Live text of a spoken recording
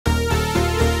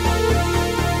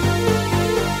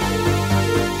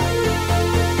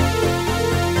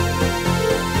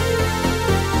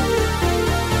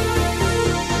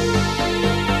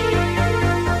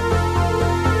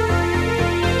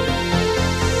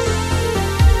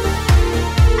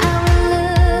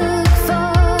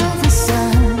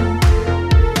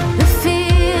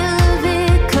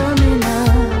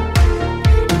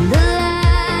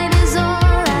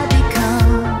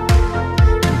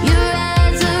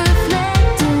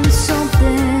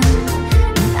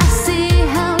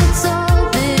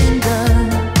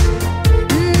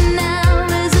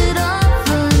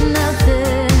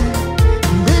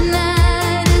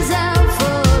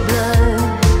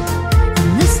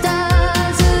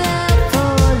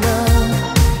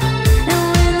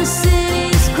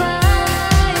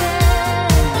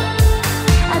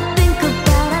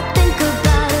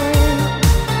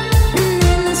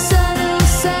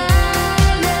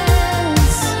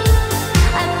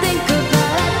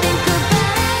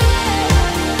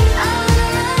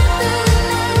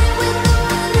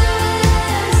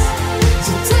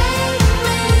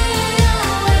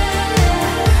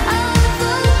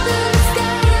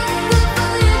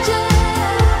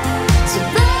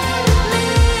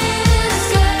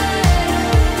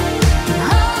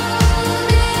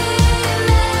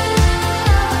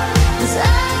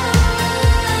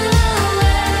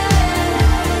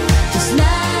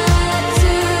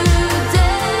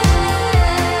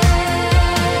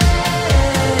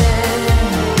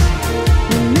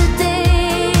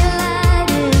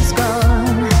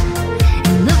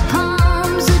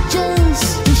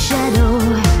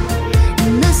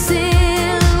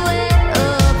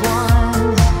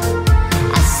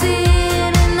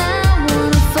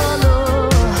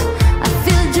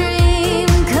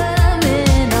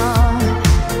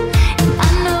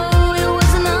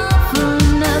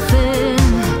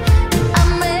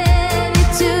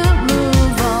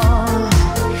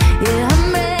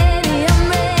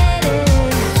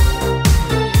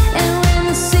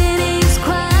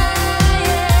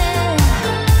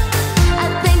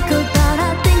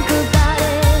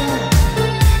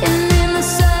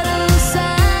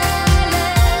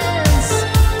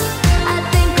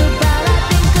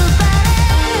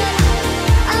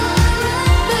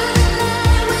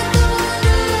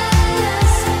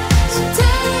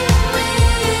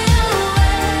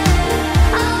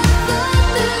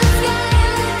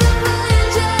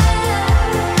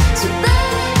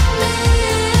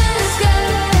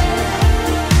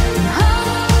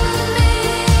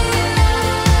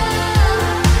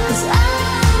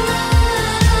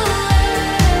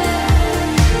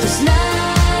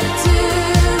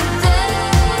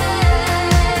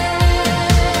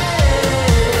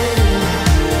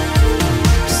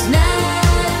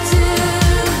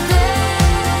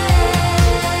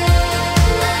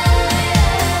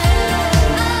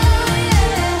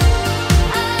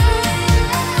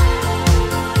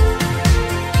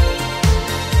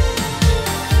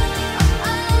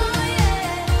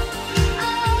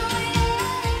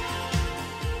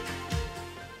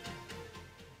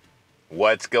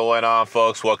What's going on,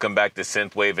 folks? Welcome back to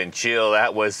Synthwave and Chill.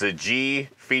 That was the G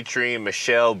featuring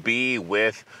Michelle B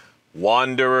with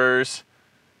Wanderers.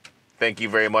 Thank you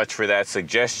very much for that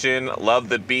suggestion. Love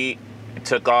the beat. It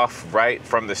took off right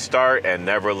from the start and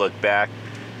never looked back.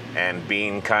 And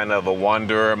being kind of a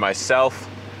wanderer myself,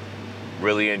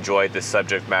 really enjoyed the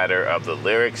subject matter of the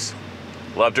lyrics.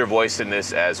 Loved her voice in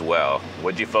this as well.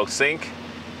 What'd you folks think?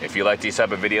 If you like these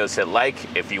type of videos, hit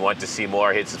like. If you want to see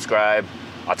more, hit subscribe.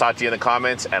 I'll talk to you in the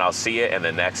comments, and I'll see you in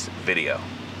the next video.